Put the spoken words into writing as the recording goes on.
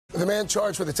The man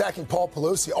charged with attacking Paul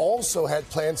Pelosi also had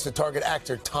plans to target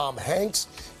actor Tom Hanks,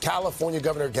 California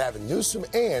Governor Gavin Newsom,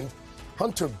 and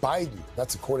Hunter Biden.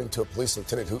 That's according to a police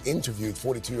lieutenant who interviewed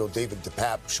 42-year-old David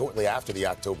DePape shortly after the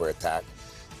October attack.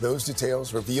 Those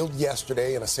details revealed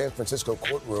yesterday in a San Francisco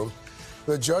courtroom.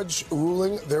 The judge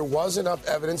ruling there was enough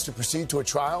evidence to proceed to a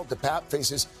trial. DePape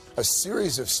faces a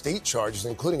series of state charges,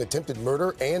 including attempted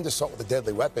murder and assault with a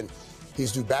deadly weapon.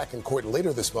 He's due back in court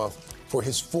later this month for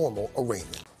his formal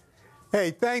arraignment.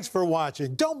 Hey, thanks for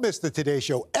watching. Don't miss the Today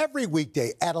Show every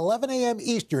weekday at 11 a.m.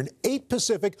 Eastern, 8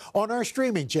 Pacific on our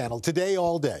streaming channel, Today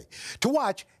All Day. To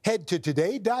watch, head to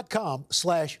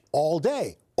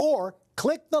today.com/allday or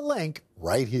click the link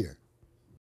right here.